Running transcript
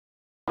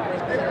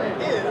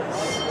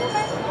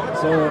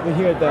So we're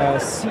here at the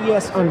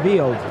CES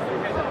Unveiled.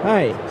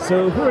 Hi,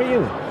 so who are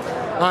you?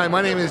 Hi,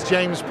 my name is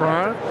James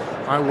Pryor.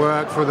 I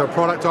work for the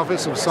product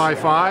office of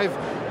SiFive,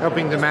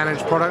 helping to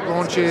manage product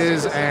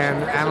launches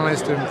and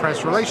analyst and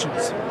press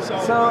relations.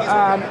 So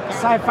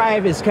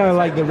SiFive is kind of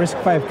like the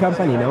RISC-V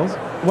company, no?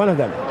 One of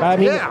them. I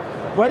mean, yeah.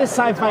 What is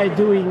SiFive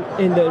doing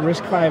in the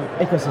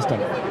RISC-V ecosystem?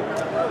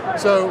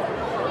 So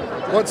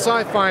what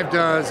SiFive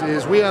does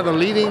is we are the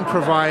leading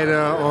provider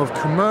of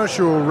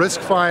commercial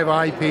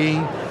RISC-V IP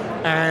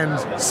and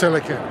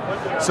silicon.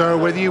 So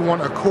whether you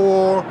want a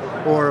core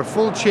or a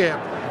full chip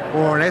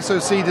or an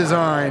SoC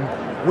design,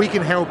 we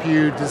can help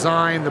you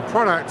design the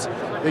product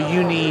that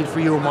you need for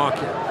your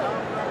market.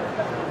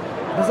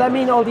 Does that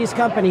mean all these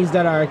companies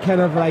that are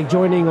kind of like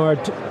joining or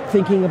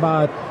thinking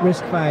about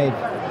RISC-V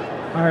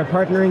are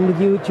partnering with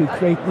you to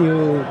create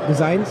new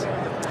designs?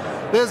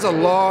 There's a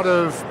lot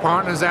of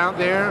partners out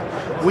there.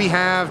 We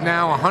have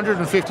now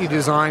 150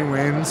 design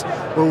wins.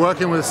 We're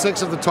working with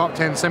 6 of the top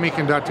 10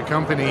 semiconductor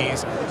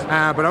companies,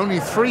 but only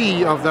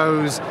 3 of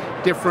those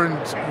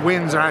different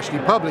wins are actually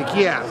public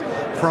yet.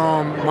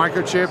 From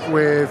Microchip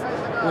with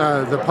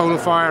the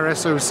PolarFire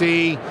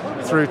SoC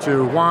through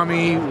to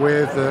Huami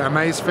with the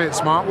Amazfit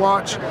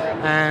smartwatch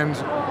and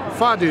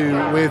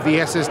Fadu with the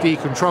SSD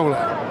controller.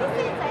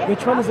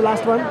 Which one is the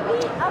last one?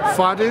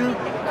 Fadu.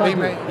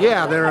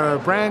 They're a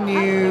brand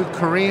new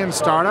Korean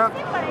startup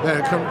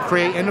that can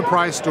create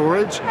enterprise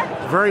storage,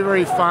 very,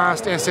 very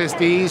fast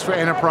SSDs for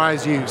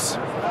enterprise use.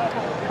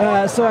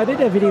 So I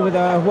did a video with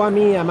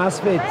Huami,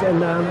 Amazfit,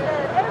 and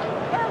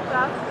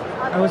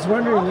I was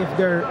wondering if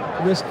their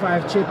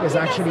RISC-V chip is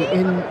actually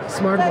in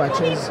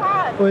smartwatches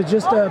or it's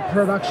just a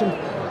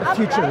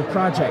future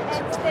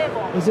project.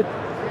 Is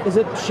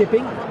it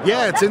shipping?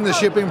 Yeah, it's in the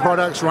shipping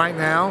products right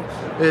now.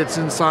 It's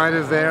inside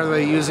of there.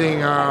 They're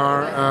using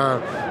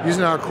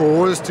our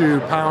cores to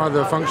power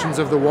the functions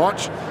of the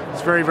watch.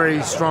 It's a very,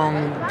 very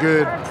strong,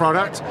 good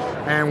product,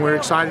 and we're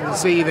excited to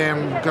see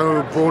them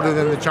go broader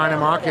than the China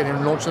market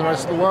and launch the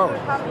rest of the world.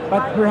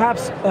 But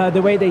perhaps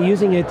the way they're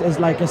using it is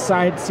like a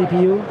side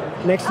CPU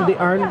next to the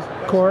ARM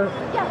core,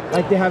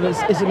 like they have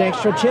is an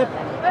extra chip,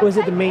 or is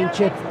it the main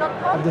chip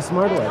of the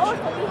smartwatch?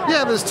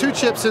 Yeah, there's 2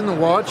 chips in the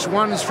watch.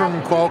 One's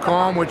from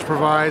Qualcomm, which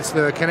provides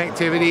the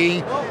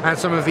connectivity and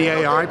some of the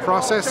AI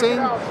processing,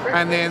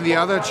 and then the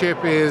other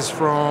chip is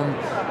from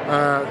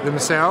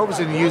themselves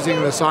and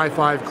using the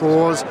SiFive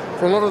cores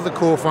for a lot of the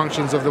core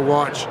functions of the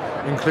watch,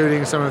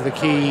 including some of the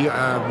key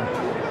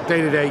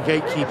day-to-day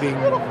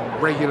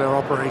gatekeeping regular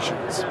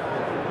operations.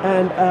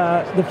 And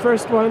the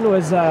first one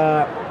was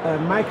a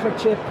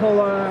Microchip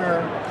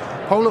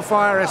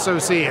PolarFire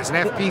SoC. It's an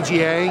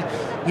FPGA,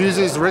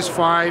 uses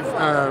RISC-V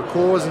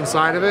cores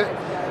inside of it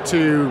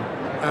to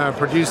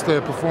produce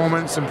the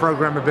performance and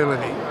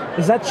programmability.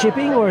 Is that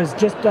shipping or is it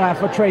just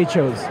for trade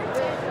shows?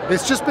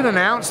 It's just been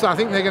announced. I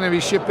think they're going to be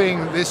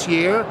shipping this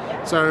year,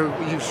 so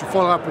you should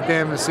follow up with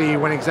them to see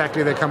when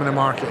exactly they're coming to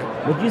market.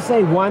 Would you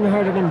say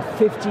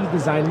 150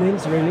 design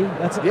wins, really?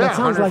 That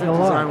sounds like a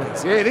lot. Design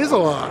wins. Yeah, it is a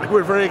lot.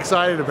 We're very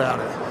excited about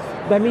it.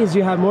 That means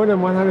you have more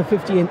than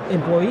 150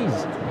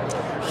 employees.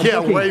 Yeah,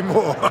 way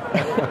more.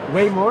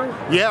 Way more?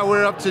 Yeah,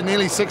 we're up to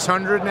nearly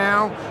 600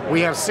 now.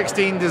 We have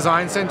 16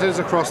 design centers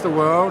across the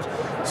world.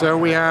 So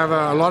we have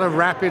a lot of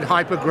rapid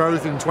hyper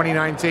growth in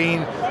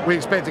 2019. We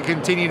expect to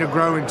continue to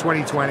grow in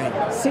 2020.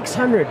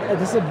 600,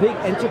 this is a big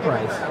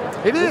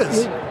enterprise. It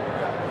is.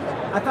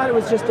 I thought it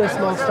was just a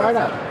small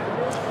startup.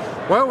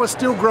 Well, we're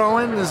still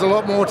growing. There's a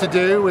lot more to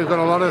do. We've got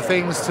a lot of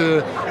things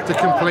to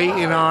complete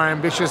in our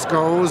ambitious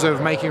goals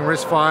of making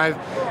RISC-V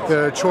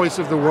the choice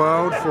of the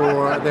world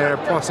for their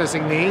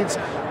processing needs.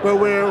 But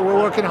we're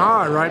working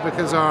hard, right?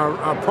 Because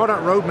our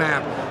product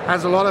roadmap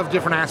has a lot of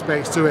different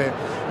aspects to it.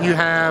 You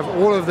have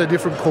all of the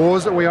different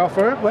cores that we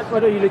offer.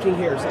 What are you looking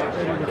here?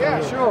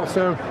 Sure.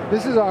 So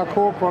this is our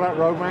core product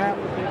roadmap.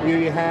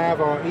 You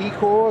have our E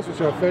cores,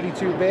 which are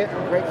 32-bit,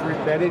 great for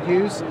embedded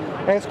use.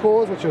 S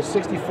cores, which are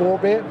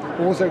 64-bit,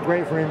 also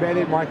great for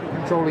embedded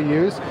microcontroller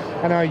use.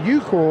 And our U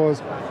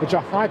cores, which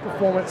are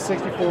high-performance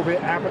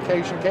 64-bit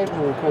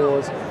application-capable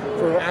cores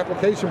for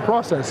application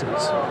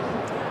processors.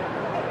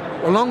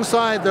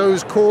 Alongside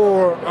those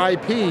core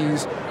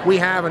IPs, we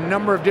have a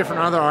number of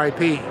different other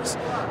IPs.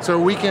 So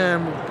we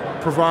can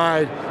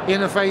provide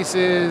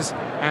interfaces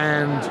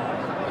and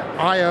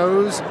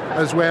IOs,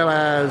 as well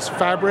as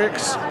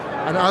fabrics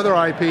and other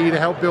IP to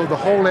help build the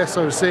whole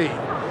SoC.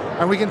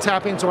 And we can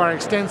tap into our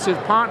extensive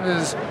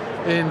partners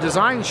in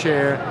design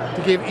share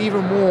to give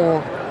even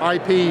more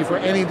IP for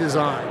any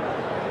design.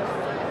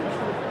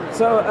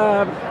 So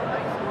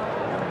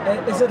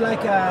is it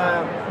like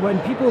when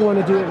people want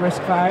to do it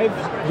RISC-V,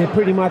 they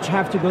pretty much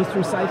have to go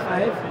through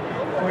SiFive?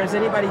 Or is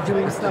anybody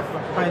doing stuff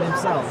by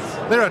themselves?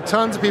 There are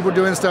tons of people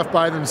doing stuff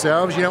by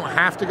themselves. You don't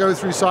have to go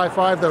through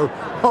SiFive, though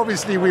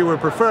obviously we would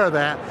prefer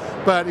that,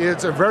 but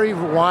it's a very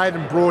wide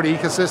and broad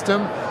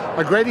ecosystem.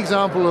 A great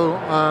example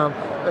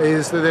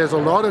is that there's a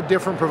lot of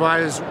different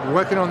providers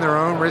working on their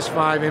own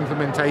RISC-V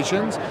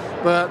implementations,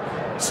 but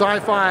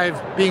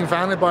SiFive being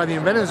founded by the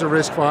inventors of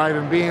RISC-V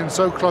and being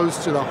so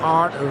close to the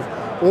heart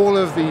of all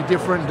of the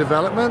different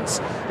developments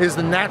is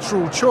the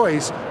natural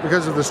choice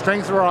because of the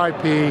strength of our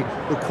IP,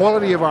 the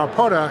quality of our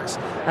products,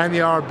 and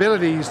our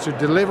abilities to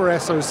deliver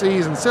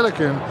SoCs and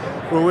silicon,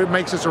 well, it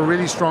makes us a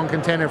really strong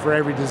contender for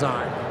every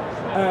design.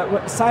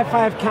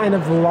 SiFive kind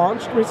of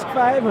launched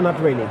RISC-V or not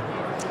really?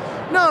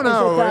 No.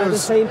 Is it the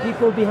same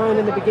people behind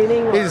in the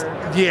beginning?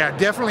 Yeah,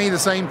 definitely the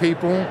same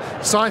people.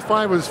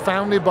 SiFive was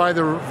founded by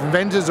the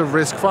inventors of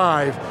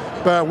RISC-V,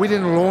 but we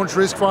didn't launch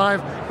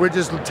RISC-V. We're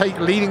just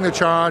leading the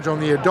charge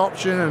on the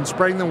adoption and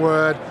spreading the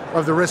word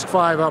of the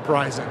RISC-V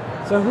uprising.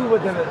 So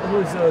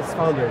who's those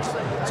founders?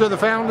 So the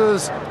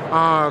founders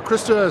are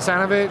Krista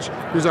Sanovich,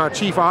 who's our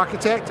chief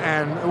architect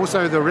and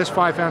also the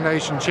RISC-V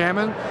Foundation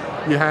chairman.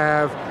 You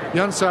have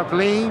Yun-Sup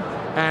Lee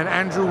and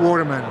Andrew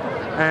Waterman.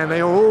 And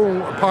they are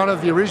all part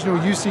of the original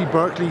UC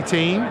Berkeley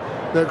team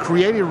that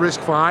created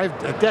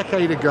RISC-V a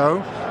decade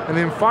ago, and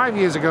then 5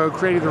 years ago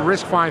created the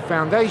RISC-V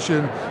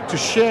Foundation to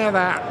share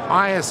that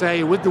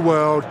ISA with the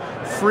world,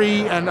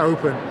 free and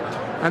open.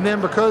 And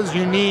then because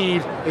you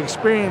need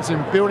experience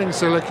in building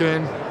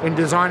silicon, in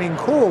designing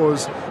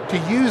cores, to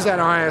use that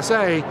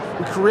ISA,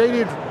 we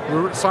created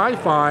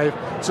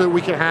SiFive so that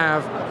we can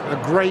have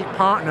a great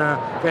partner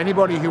for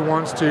anybody who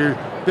wants to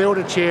build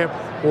a chip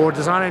or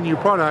design a new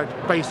product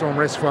based on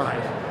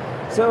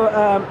RISC-V. So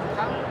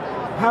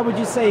how would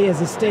you say is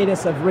the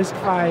status of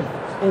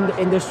RISC-V in the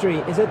industry?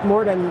 Is it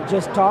more than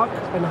just talk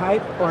and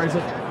hype, or is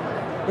it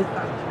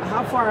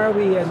how far are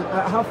we and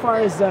how far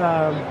is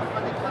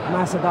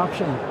mass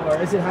adoption,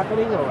 or is it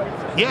happening, or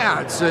what?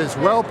 Yeah, it's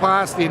well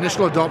past the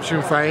initial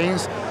adoption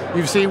phase.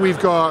 You see we've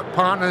got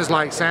partners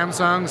like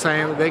Samsung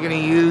saying that they're going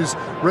to use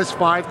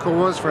RISC-V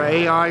cores for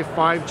AI,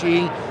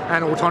 5G,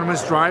 and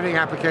autonomous driving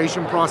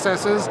application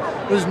processors.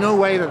 There's no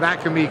way that that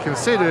can be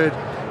considered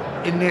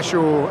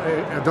initial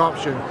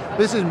adoption.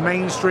 This is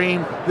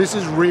mainstream, this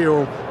is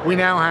real. We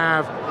now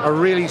have a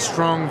really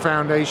strong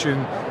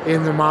foundation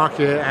in the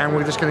market, and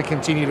we're just going to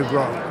continue to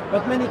grow.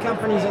 But many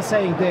companies are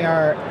saying they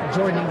are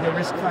joining the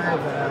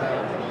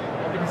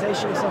RISC-V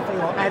organization or something,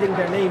 or adding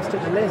their names to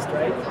the list,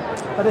 right?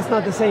 But it's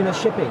not the same as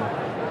shipping.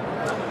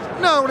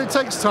 No, it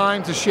takes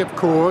time to ship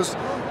cores.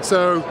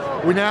 So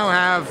we now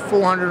have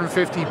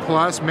 450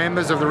 plus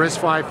members of the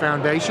RISC-V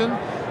Foundation.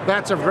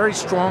 That's a very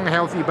strong,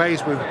 healthy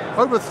base with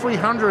over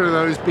 300 of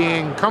those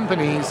being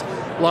companies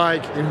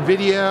like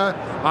NVIDIA,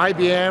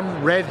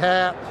 IBM, Red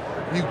Hat.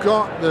 You've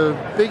got the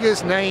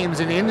biggest names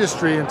in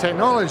industry and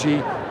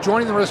technology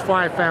joining the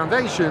RISC-V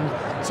Foundation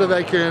so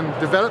they can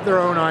develop their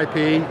own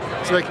IP,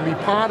 so they can be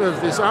part of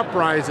this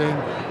uprising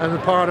and a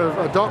part of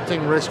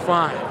adopting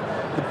RISC-V.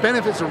 The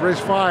benefits of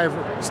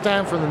RISC-V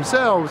stand for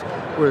themselves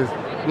with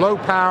low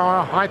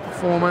power, high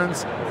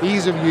performance,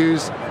 ease of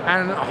use,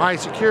 and high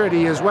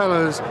security, as well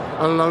as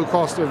a low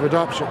cost of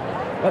adoption.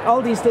 But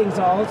all these things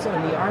are also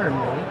in the ARM,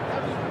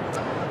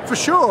 right? For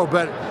sure,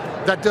 but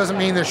that doesn't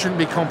mean there shouldn't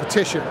be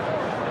competition.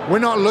 We're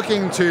not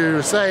looking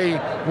to say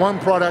one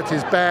product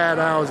is bad,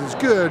 ours is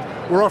good.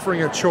 We're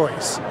offering a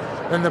choice.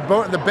 And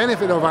the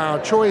benefit of our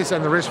choice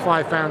and the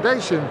RISC-V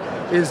Foundation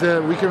is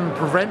that we can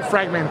prevent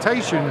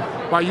fragmentation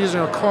by using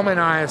a common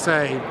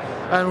ISA,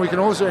 and we can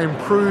also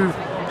improve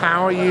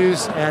power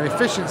use and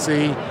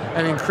efficiency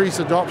and increase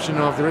adoption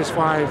of the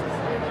RISC-V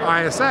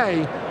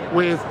ISA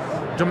with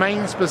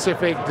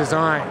domain-specific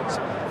designs.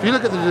 If you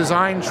look at the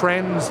design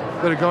trends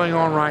that are going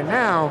on right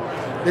now,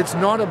 it's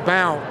not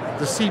about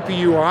the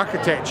CPU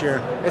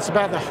architecture, it's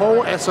about the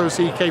whole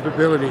SoC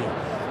capability.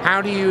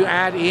 How do you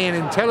add in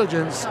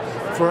intelligence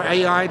for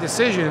AI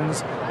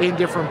decisions in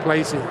different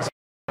places?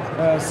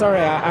 Sorry,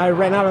 I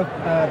ran out of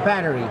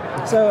battery.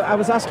 So I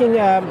was asking,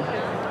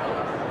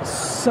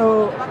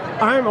 so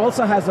ARM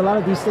also has a lot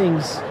of these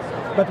things,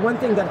 but one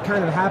thing that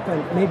kind of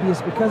happened, maybe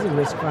it's because of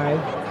RISC-V,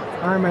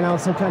 ARM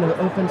announced some kind of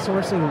open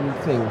sourcing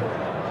thing.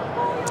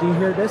 Do you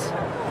hear this?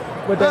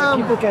 Where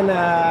people can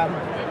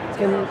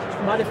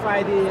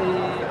modify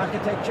the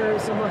architecture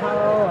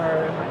somehow,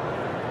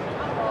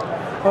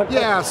 or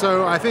yeah,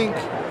 so I think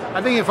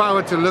if I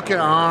were to look at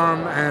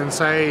ARM and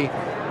say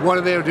what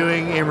are they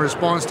doing in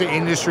response to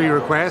industry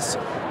requests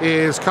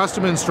is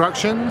custom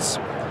instructions,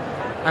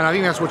 and I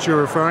think that's what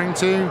you're referring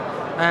to,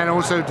 and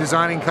also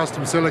designing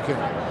custom silicon.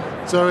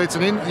 So it's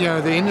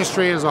the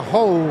industry as a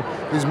whole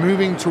is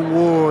moving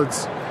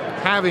towards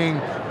having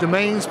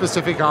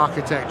domain-specific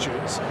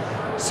architectures,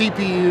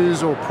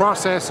 CPUs or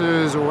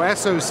processors or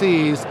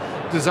SoCs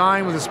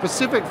designed with a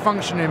specific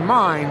function in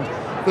mind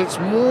that's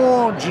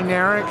more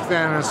generic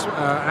than an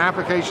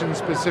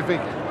application-specific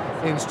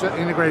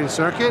integrated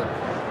circuit,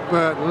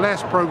 but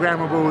less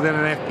programmable than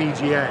an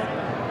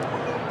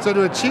FPGA. So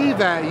to achieve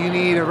that, you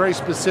need a very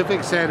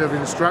specific set of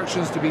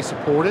instructions to be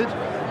supported,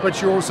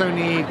 but you also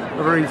need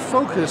a very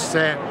focused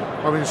set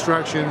of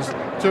instructions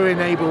to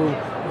enable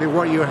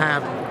what you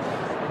have.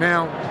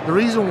 Now, the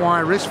reason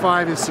why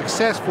RISC-V is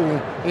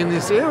successful in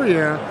this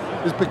area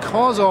is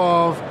because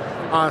of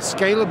our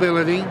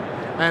scalability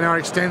and our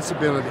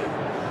extensibility.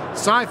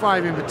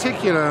 SiFive in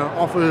particular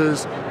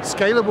offers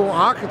scalable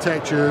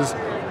architectures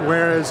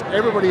whereas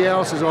everybody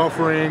else is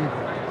offering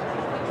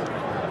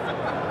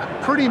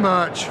pretty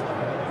much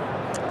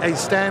a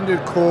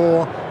standard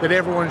core that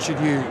everyone should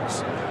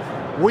use.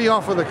 We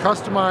offer the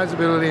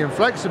customizability and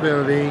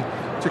flexibility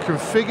to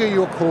configure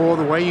your core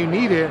the way you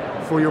need it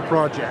for your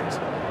project.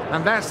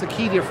 And that's the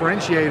key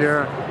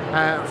differentiator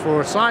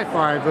for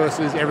SiFive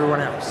versus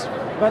everyone else.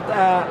 But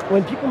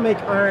when people make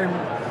ARM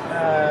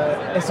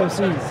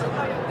SoCs,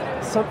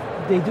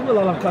 they do a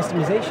lot of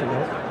customization,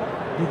 right?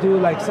 They do,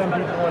 like, some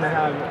people want to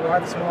have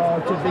one small,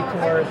 two big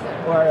cores,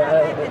 or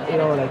you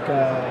know, like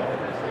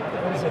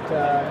what is it?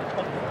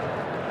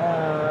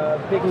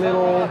 Big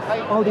little,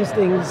 all these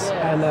things,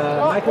 and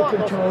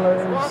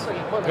microcontrollers.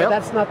 Yep.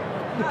 That's not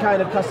the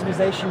kind of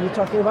customization you're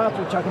talking about.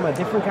 You're talking about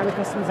different kind of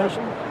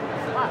customization.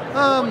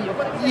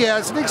 Yeah,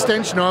 it's an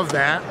extension of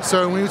that.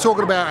 So when you're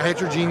talking about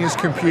heterogeneous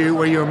compute,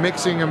 where you're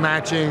mixing and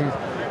matching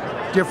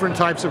different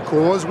types of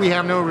cores, we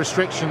have no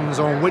restrictions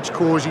on which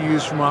cores you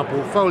use from our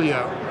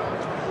portfolio.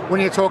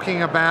 When you're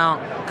talking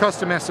about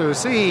custom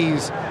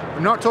SoCs,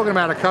 we're not talking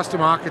about a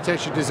custom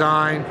architecture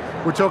design,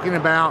 we're talking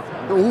about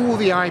all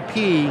the IP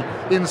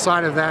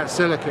inside of that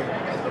silicon,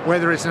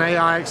 whether it's an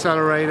AI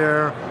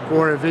accelerator,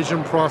 or a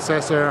vision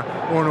processor,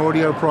 or an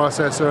audio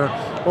processor,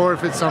 or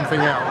if it's something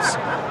else.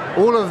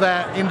 All of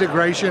that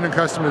integration and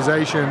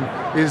customization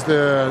is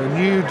the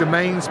new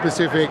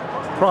domain-specific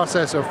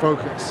processor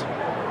focus.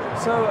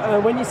 So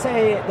when you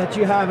say that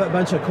you have a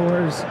bunch of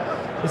cores,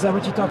 is that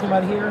what you're talking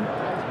about here?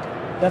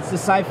 That's the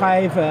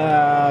SiFive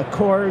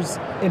cores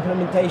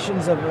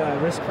implementations of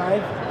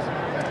RISC-V.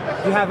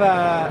 You have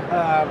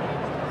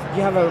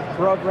a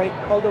broad range,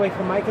 all the way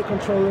from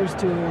microcontrollers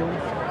to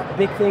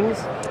big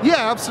things?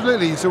 Yeah,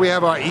 absolutely. So we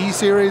have our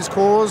E-series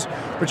cores,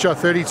 which are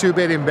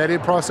 32-bit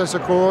embedded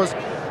processor cores,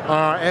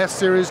 our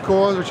S-series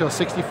cores, which are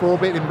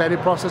 64-bit embedded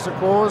processor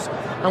cores,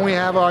 and we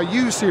have our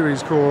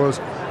U-series cores,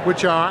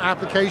 which are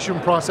application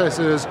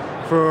processors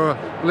for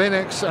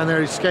Linux, and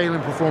their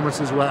scaling performance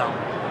as well.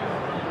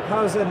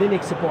 How's the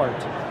Linux support?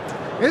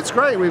 It's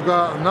great. We've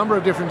got a number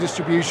of different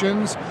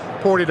distributions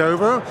ported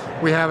over.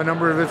 We have a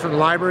number of different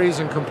libraries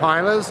and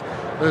compilers.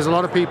 There's a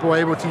lot of people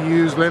able to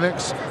use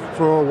Linux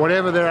for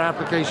whatever their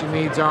application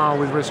needs are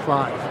with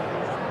RISC-V.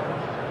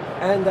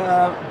 And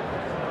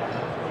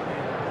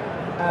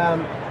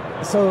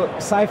so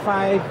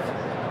SiFive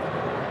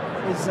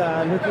is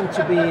looking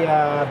to be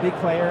a big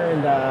player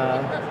in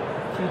the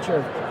future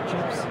of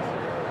chips.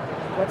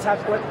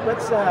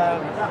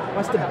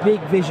 What's the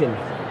big vision?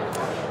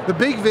 The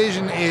big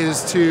vision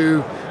is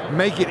to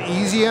make it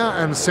easier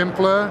and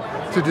simpler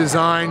to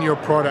design your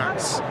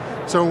products.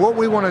 So what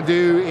we want to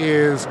do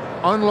is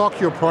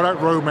unlock your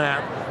product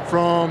roadmap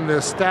from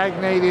the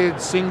stagnated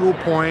single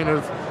point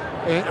of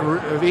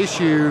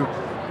issue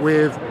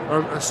with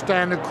a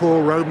standard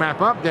core roadmap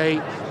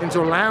update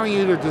into allowing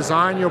you to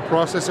design your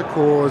processor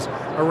cores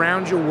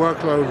around your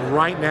workload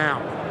right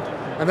now.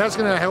 And that's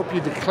going to help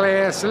you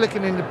declare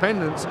silicon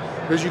independence,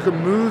 because you can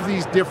move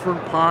these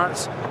different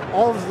parts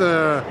of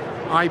the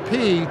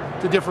IP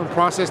to different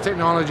process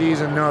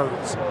technologies and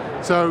nodes.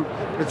 So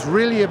it's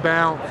really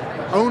about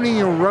owning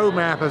your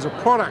roadmap as a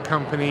product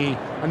company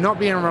and not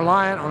being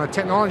reliant on a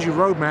technology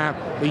roadmap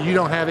that you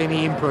don't have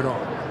any input on.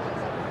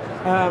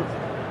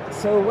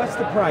 So what's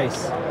the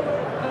price?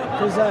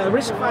 Because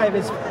RISC-V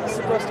is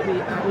supposed to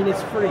be, I mean,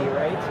 it's free,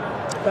 right?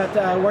 But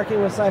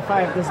working with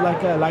SiFive, there's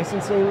like a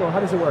licensing, or how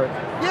does it work?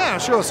 Yeah,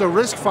 sure. So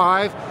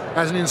RISC-V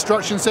as an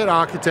instruction set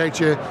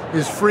architecture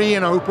is free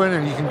and open,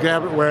 and you can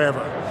grab it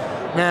wherever.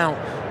 Now,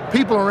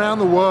 people around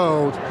the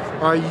world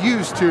are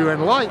used to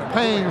and like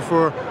paying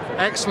for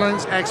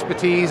excellence,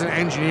 expertise, and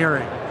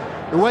engineering.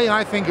 The way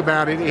I think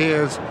about it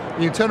is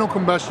the internal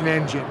combustion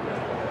engine.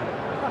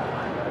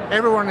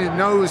 Everyone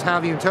knows how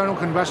the internal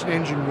combustion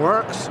engine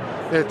works.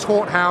 They're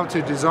taught how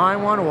to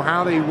design one or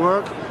how they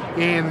work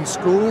in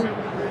school.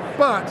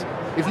 But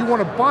if you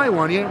want to buy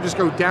one, you don't just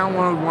go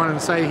download one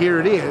and say, here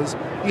it is.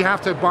 You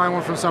have to buy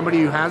one from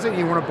somebody who has it, and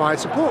you want to buy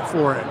support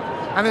for it.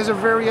 And there's a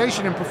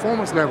variation in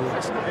performance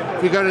levels.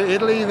 If you go to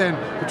Italy, then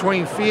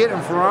between Fiat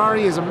and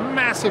Ferrari is a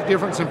massive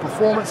difference in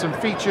performance and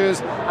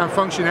features and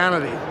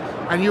functionality.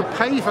 And you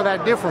pay for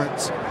that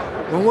difference.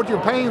 When what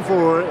you're paying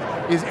for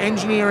is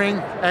engineering,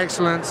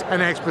 excellence,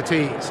 and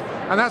expertise.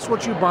 And that's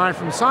what you buy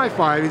from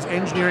SiFive, is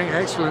engineering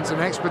excellence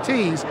and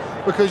expertise,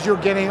 because you're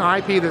getting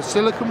IP that's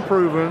silicon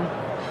proven,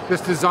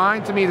 that's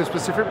designed to meet a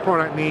specific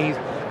product need,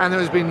 and that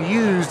has been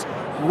used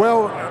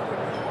well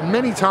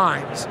many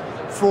times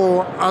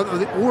for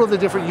all of the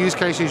different use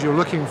cases you're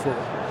looking for.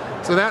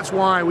 So that's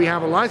why we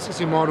have a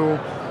licensing model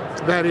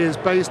that is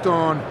based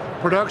on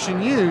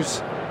production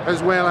use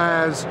as well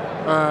as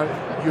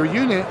your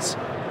units,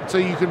 so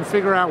you can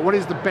figure out what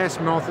is the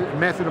best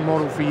method and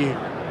model for you.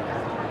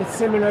 It's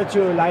similar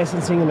to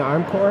licensing an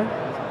ARM core?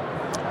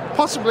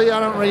 Possibly. I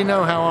don't really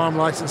know how ARM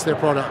license their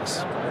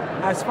products.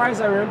 As far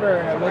as I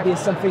remember, maybe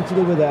it's something to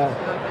do with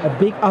a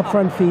big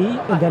upfront fee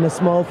and then a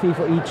small fee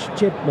for each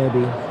chip,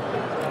 maybe.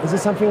 Is it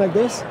something like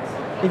this?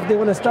 If they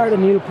want to start a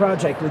new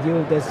project with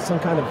you, there's some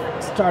kind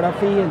of startup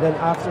fee, and then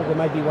after there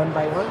might be one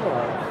by one?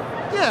 Or?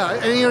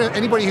 Yeah,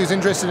 anybody who's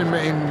interested in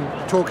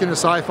talking to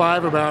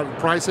SiFive about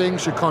pricing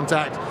should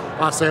contact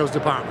our sales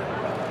department.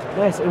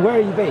 Nice. And where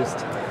are you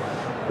based?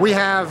 We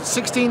have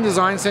 16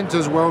 design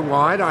centers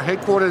worldwide. Our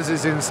headquarters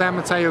is in San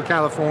Mateo,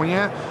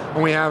 California,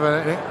 and we have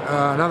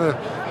another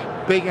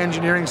big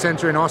engineering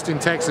center in Austin,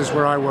 Texas,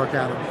 where I work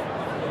out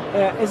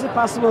of. Is it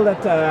possible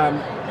that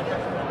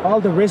all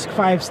the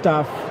RISC-V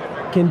stuff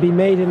can be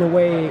made in a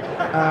way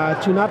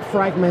to not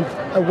fragment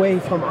away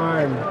from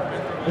ARM?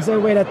 Is there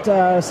a way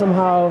that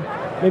somehow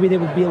maybe there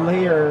would be a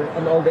layer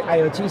on all the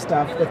IoT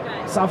stuff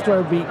that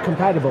software would be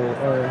compatible,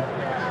 or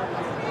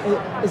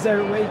is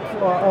there a way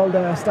for all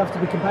the stuff to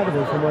be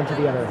compatible from one to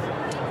the other?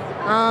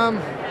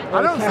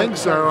 I don't think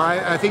so.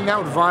 I think that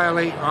would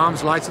violate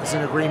ARM's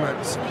licensing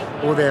agreements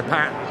or their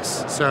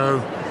patents.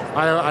 So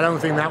I don't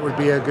think that would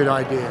be a good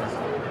idea.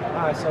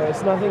 So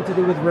it's nothing to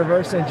do with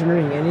reverse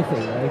engineering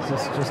anything, right?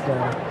 It's just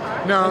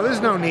no, there's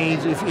no need.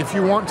 If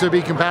you want to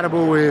be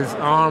compatible with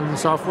ARM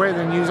software,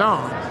 then use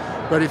ARM.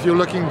 But if you're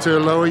looking to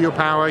lower your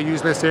power,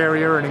 use less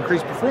area, and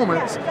increase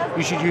performance,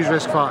 you should use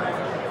RISC-V.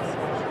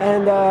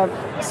 And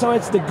so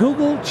it's the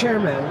Google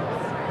chairman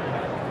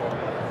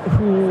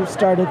who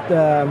started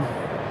the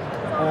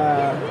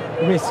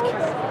RISC.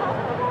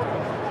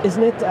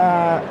 Isn't it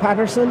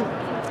Patterson?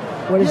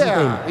 What is his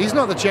name? He's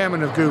not the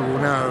chairman of Google,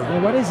 no.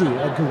 Well, what is he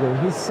at Google?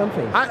 He's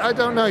something. I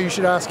don't know. You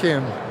should ask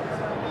him.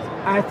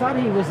 I thought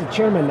he was the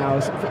chairman now.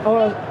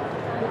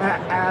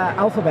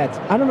 Alphabet.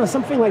 I don't know,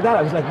 something like that.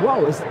 I was like,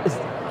 whoa.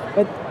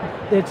 But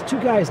there's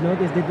two guys, no?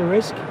 They did the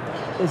RISC.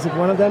 Is it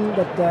one of them?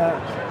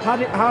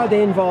 How are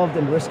they involved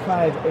in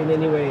RISC-V in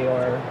any way,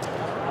 or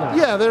not?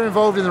 Yeah, they're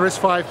involved in the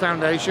RISC-V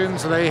Foundation,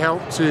 so they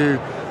help to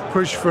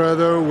push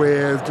further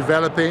with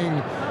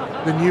developing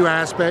the new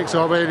aspects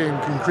of it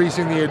and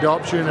increasing the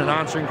adoption and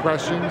answering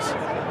questions.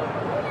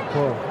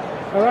 Cool.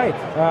 All right.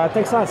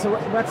 Thanks a lot. So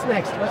what's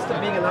next? What's the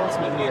big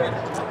announcement here?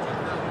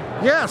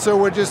 Yeah, so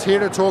we're just here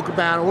to talk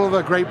about all of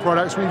the great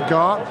products we've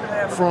got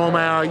from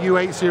our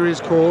U8 series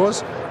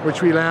cores,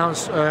 which we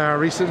launched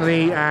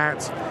recently at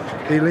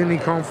the Linley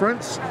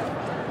conference.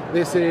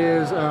 This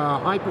is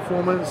high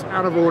performance,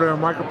 out of order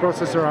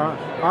microprocessor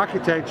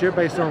architecture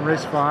based on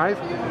RISC-V,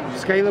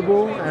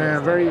 scalable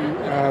and very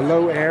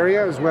low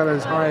area as well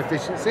as high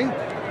efficiency.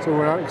 So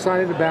we're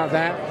excited about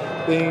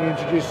that being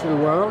introduced to the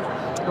world.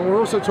 And we're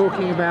also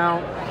talking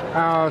about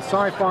our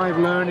SiFive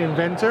Learn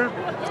Inventor,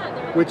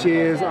 which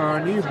is our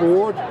new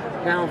board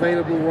now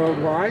available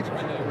worldwide.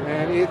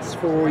 And it's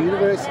for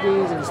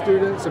universities and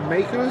students and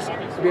makers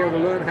to be able to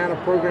learn how to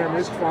program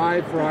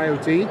RISC-V for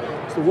IoT.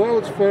 It's the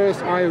world's first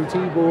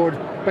IoT board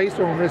based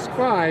on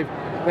RISC-V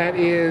that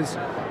is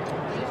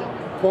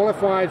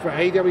qualified for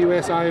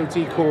AWS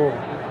IoT Core.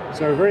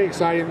 So very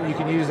exciting that you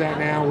can use that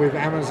now with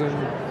Amazon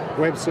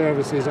Web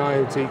Services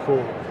IoT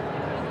Core.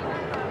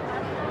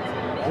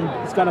 And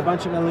it's got a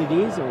bunch of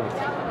LEDs, or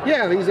what?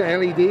 Yeah, these are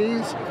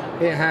LEDs.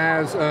 It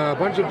has a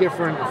bunch of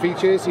different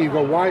features. So you've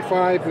got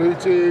Wi-Fi,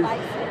 Bluetooth,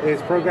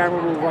 it's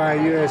programmable via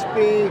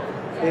USB,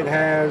 it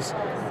has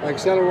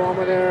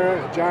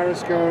accelerometer,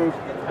 gyroscope,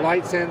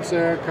 light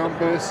sensor,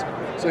 compass,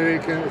 so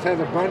it has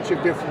a bunch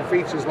of different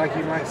features like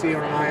you might see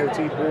on an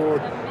IoT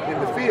board in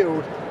the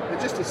field,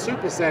 and just a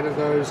superset of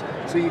those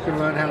so you can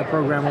learn how to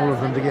program all of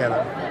them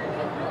together.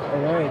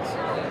 All right.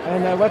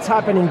 And what's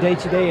happening day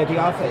to day at the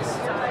office?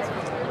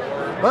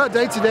 Well,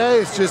 day to day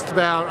is just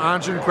about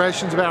answering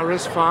questions about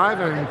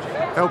RISC-V and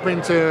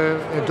helping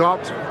to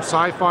adopt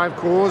SiFive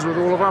cores with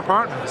all of our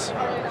partners.